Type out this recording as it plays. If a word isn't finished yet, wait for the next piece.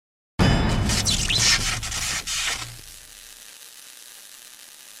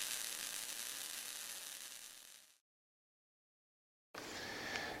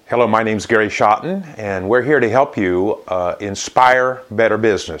Hello, my name's Gary Schotten, and we're here to help you inspire better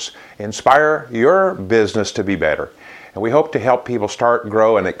business. Inspire your business to be better. And we hope to help people start,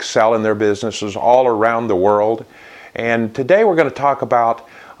 grow, and excel in their businesses all around the world. And today we're going to talk about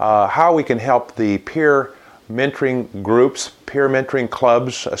how we can help the peer mentoring groups, peer mentoring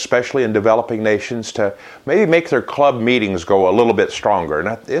clubs, especially in developing nations, to maybe make their club meetings go a little bit stronger.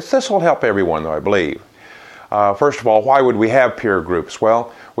 And this will help everyone, though, I believe. First of all, why would we have peer groups?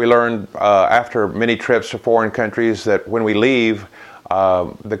 Well, we learned after many trips to foreign countries that when we leave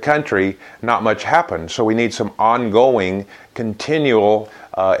the country, not much happens. So we need some ongoing, continual,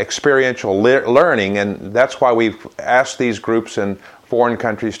 experiential learning, and that's why we've asked these groups in foreign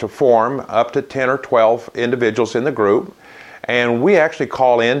countries to form up to 10 or 12 individuals in the group. And we actually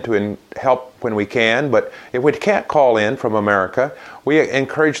call in to help when we can, but if we can't call in from America, we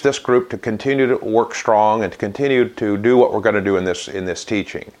encourage this group to continue to work strong and to continue to do what we're going to do in this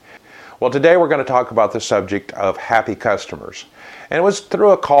teaching. Well, today we're going to talk about the subject of happy customers. And it was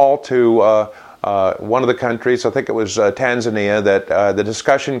through a call to one of the countries, I think it was Tanzania, that the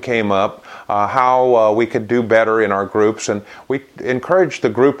discussion came up how we could do better in our groups, and we encouraged the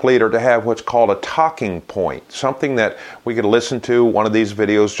group leader to have what's called a talking point, something that we could listen to, one of these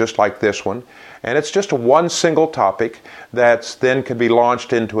videos just like this one, and it's just one single topic that then could be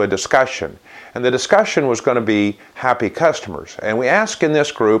launched into a discussion. And the discussion was going to be happy customers. And we asked in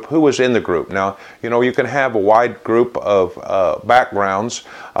this group who was in the group. Now, you can have a wide group of backgrounds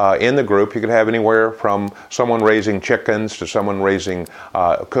in the group. You could have anywhere from someone raising chickens to someone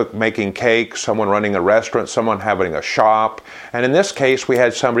making cakes, someone running a restaurant, someone having a shop. And in this case, we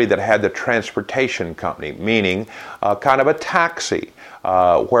had somebody that had the transportation company, meaning kind of a taxi.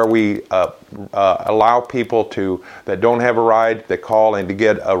 Where we allow people that don't have a ride, they call in to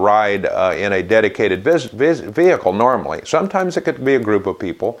get a ride in a dedicated vehicle normally. Sometimes it could be a group of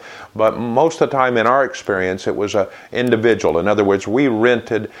people, but most of the time in our experience it was an individual. In other words, we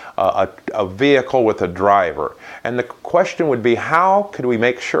rented a vehicle with a driver. And the question would be, how could we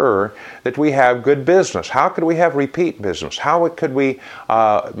make sure that we have good business? How could we have repeat business? How could we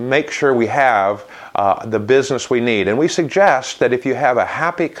make sure we have the business we need? And we suggest that if you have a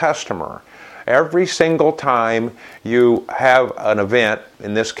happy customer, every single time you have an event,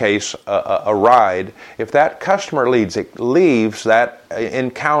 in this case a ride, if that customer leaves that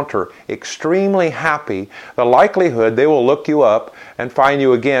encounter extremely happy, the likelihood they will look you up and find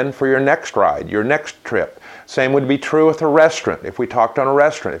you again for your next ride, your next trip. Same would be true with a restaurant. If we talked on a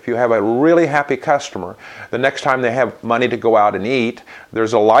restaurant, if you have a really happy customer, the next time they have money to go out and eat,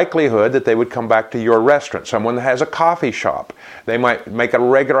 there's a likelihood that they would come back to your restaurant. Someone that has a coffee shop, they might make a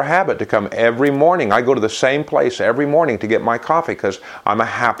regular habit to come every morning. I go to the same place every morning to get my coffee because I'm a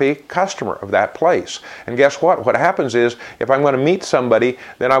happy customer of that place. And guess what? What happens is, if I'm going to meet somebody,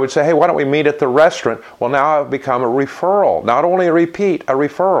 then I would say, hey, why don't we meet at the restaurant? Well, now I've become a referral. Not only a repeat, a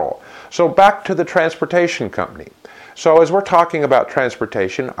referral. So back to the transportation company. So as we're talking about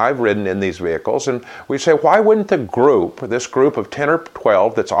transportation, I've ridden in these vehicles, and we say, why wouldn't this group of 10 or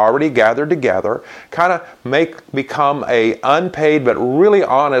 12 that's already gathered together, kind of become a unpaid but really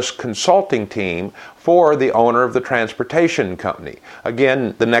honest consulting team for the owner of the transportation company?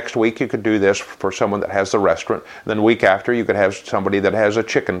 Again, the next week you could do this for someone that has the restaurant. Then the week after you could have somebody that has a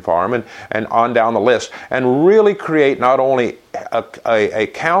chicken farm, and on down the list, and really create not only a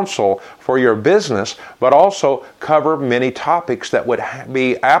counsel for your business, but also cover many topics that would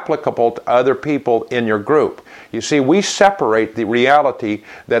be applicable to other people in your group. You see, we separate the reality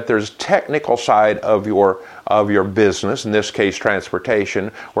that there's technical side of your business, in this case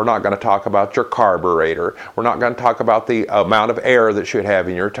transportation. We're not going to talk about your carburetor. We're not going to talk about the amount of air that you should have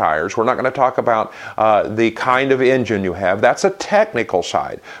in your tires. We're not going to talk about the kind of engine you have. That's a technical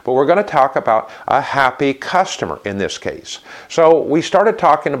side. But we're going to talk about a happy customer in this case. So we started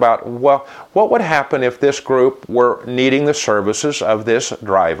talking about, well, what would happen if this group were needing the services of this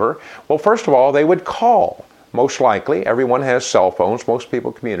driver? Well, first of all, they would call. Most likely, everyone has cell phones. Most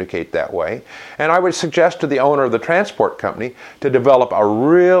people communicate that way. And I would suggest to the owner of the transport company to develop a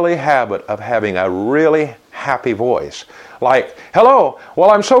really habit of having a really happy voice. Like, hello,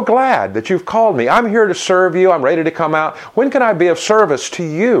 well, I'm so glad that you've called me. I'm here to serve you. I'm ready to come out. When can I be of service to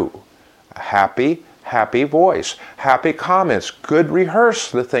you? A happy happy voice, happy comments, good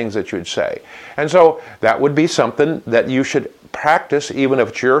rehearse the things that you'd say. And so that would be something that you should practice, even if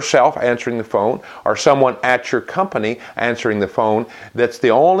it's yourself answering the phone or someone at your company answering the phone. That's the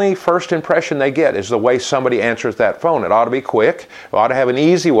only first impression they get, is the way somebody answers that phone. It ought to be quick, it ought to have an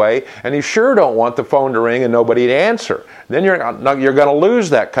easy way, and you sure don't want the phone to ring and nobody to answer. Then you're going to lose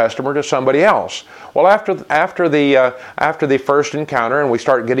that customer to somebody else. Well, after the first encounter, and we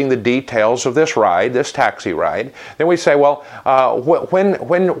start getting the details of this ride, this taxi ride, then we say, well,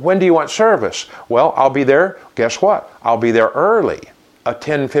 when do you want service? Well, I'll be there. Guess what? I'll be there early,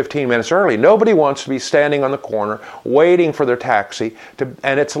 10, 15 minutes early. Nobody wants to be standing on the corner waiting for their taxi,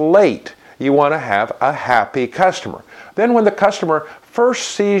 and it's late. You want to have a happy customer. Then when the customer first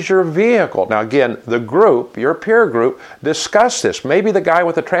sees your vehicle, now again, the group, your peer group, discuss this. Maybe the guy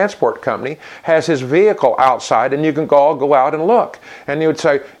with the transport company has his vehicle outside and you can all go out and look. And you would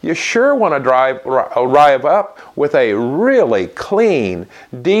say, you sure want to arrive up with a really clean,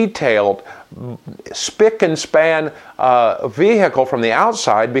 detailed, spick and span vehicle from the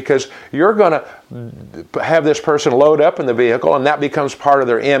outside, because you're going to have this person load up in the vehicle, and that becomes part of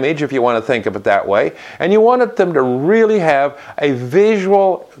their image, if you want to think of it that way. And you wanted them to really have a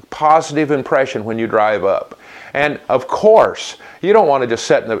visual positive impression when you drive up. And of course, you don't want to just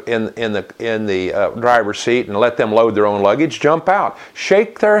sit in the driver's seat and let them load their own luggage. Jump out,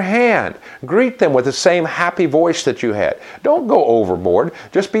 shake their hand, greet them with the same happy voice that you had. Don't go overboard.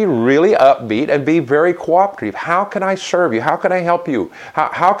 Just be really upbeat and be very cooperative. How can I serve you? How can I help you?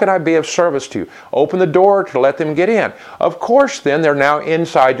 How can I be of service to you? Open the door to let them get in. Of course, then they're now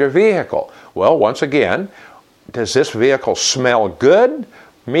inside your vehicle. Well, once again, does this vehicle smell good,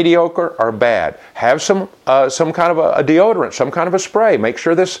 mediocre, or bad? Have some kind of a deodorant, some kind of a spray. Make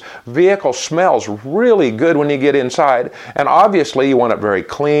sure this vehicle smells really good when you get inside. And obviously you want it very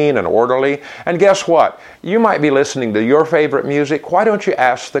clean and orderly. And guess what? You might be listening to your favorite music. Why don't you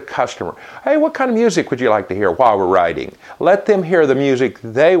ask the customer, hey, what kind of music would you like to hear while we're riding? Let them hear the music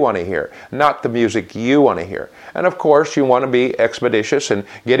they want to hear, not the music you want to hear. And of course, you want to be expeditious in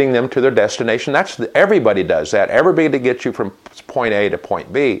getting them to their destination. Everybody does that. Everybody gets you from point A to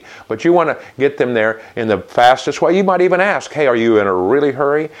point B. But you want to get them there in the fastest way. You might even ask, hey, are you in a really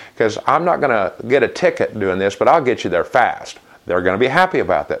hurry? Because I'm not going to get a ticket doing this, but I'll get you there fast. They're going to be happy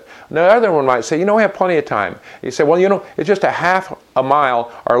about that. The other one might say, we have plenty of time. You say, well, it's just a half a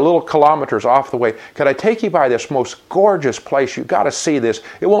mile or a little kilometers off the way. Could I take you by this most gorgeous place? You've got to see this.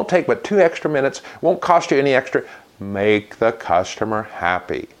 It won't take but 2 extra minutes. It won't cost you any extra. Make the customer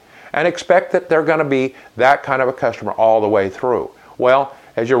happy. And expect that they're going to be that kind of a customer all the way through. Well,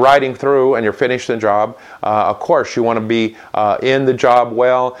 as you're riding through and you're finished the job, of course you want to be in the job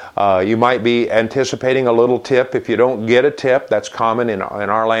well. You might be anticipating a little tip. If you don't get a tip, that's common in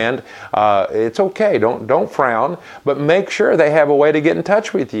our land. It's okay. Don't frown, but make sure they have a way to get in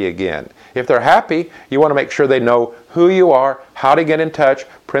touch with you again. If they're happy, you want to make sure they know who you are, how to get in touch.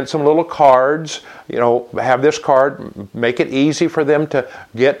 Print some little cards. Have this card. Make it easy for them to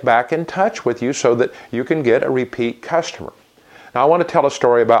get back in touch with you so that you can get a repeat customer. Now, I want to tell a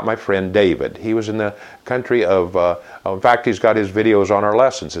story about my friend David. He was in the country of, in fact, he's got his videos on our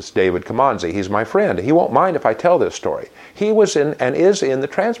lessons. It's David Kamanzi. He's my friend. He won't mind if I tell this story. He was in and is in the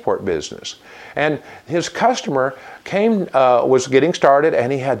transport business. And his customer was getting started,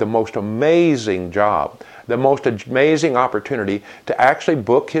 and he had the most amazing job, the most amazing opportunity to actually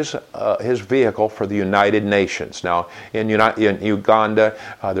book his vehicle for the United Nations. Now, in Uganda,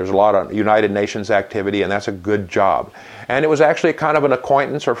 there's a lot of United Nations activity, and that's a good job. And it was actually kind of an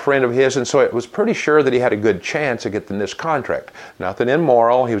acquaintance or friend of his, and so it was pretty sure that he had a good chance of getting this contract. Nothing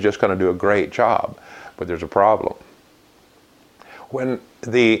immoral, he was just going to do a great job. But there's a problem. When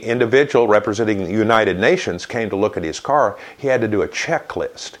the individual representing the United Nations came to look at his car, he had to do a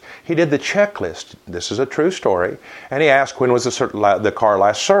checklist. He did the checklist. This is a true story. And he asked, when was the car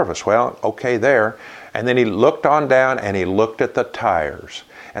last serviced? Well, okay, there. And then he looked on down and he looked at the tires.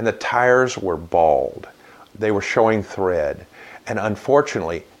 And the tires were bald. They were showing thread. And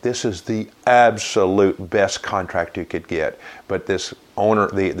unfortunately, this is the absolute best contract you could get. But this owner,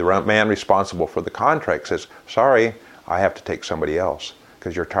 the man responsible for the contract says, sorry, I have to take somebody else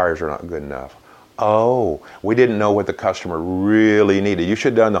because your tires are not good enough. Oh, we didn't know what the customer really needed. You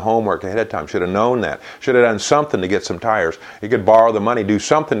should have done the homework ahead of time. Should have known that. Should have done something to get some tires. You could borrow the money, do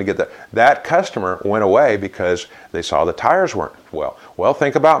something to get that. That customer went away because they saw the tires weren't well. Well,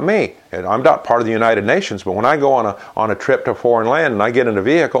 think about me. And I'm not part of the United Nations, but when I go on a trip to a foreign land and I get in a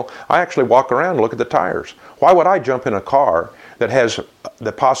vehicle, I actually walk around and look at the tires. Why would I jump in a car that has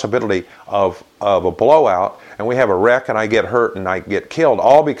the possibility of a blowout, and we have a wreck and I get hurt and I get killed,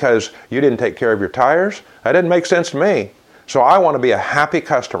 all because you didn't take care of your tires? That didn't make sense to me. So I want to be a happy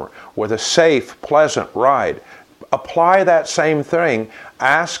customer with a safe, pleasant ride. Apply that same thing.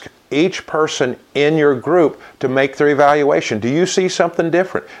 Ask each person in your group to make their evaluation. Do you see something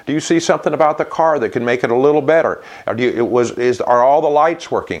different? Do you see something about the car that can make it a little better? Are all the lights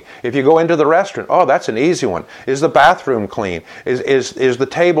working? If you go into the restaurant, oh, that's an easy one. Is the bathroom clean? Is the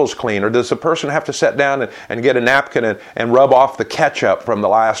tables clean? Or does the person have to sit down and get a napkin and rub off the ketchup from the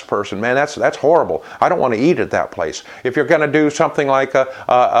last person? Man, that's horrible. I don't want to eat at that place. If you're going to do something like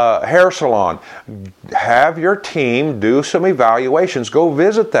a hair salon, have your team do some evaluations. Go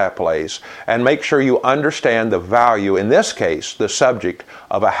visit that place and make sure you understand the value, in this case, the subject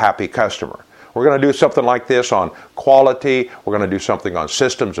of a happy customer. We're going to do something like this on quality. We're going to do something on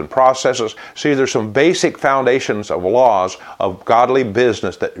systems and processes. See, there's some basic foundations of laws of godly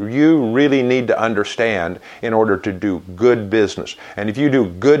business that you really need to understand in order to do good business. And if you do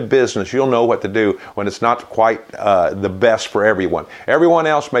good business, you'll know what to do when it's not quite the best for everyone. Everyone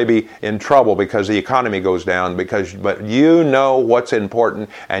else may be in trouble because the economy goes down, but you know what's important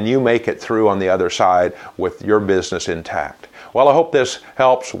and you make it through on the other side with your business intact. Well, I hope this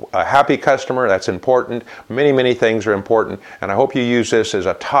helps. A happy customer, that's important. Many, many things are important. And I hope you use this as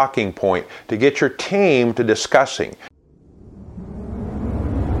a talking point to get your team to discussing.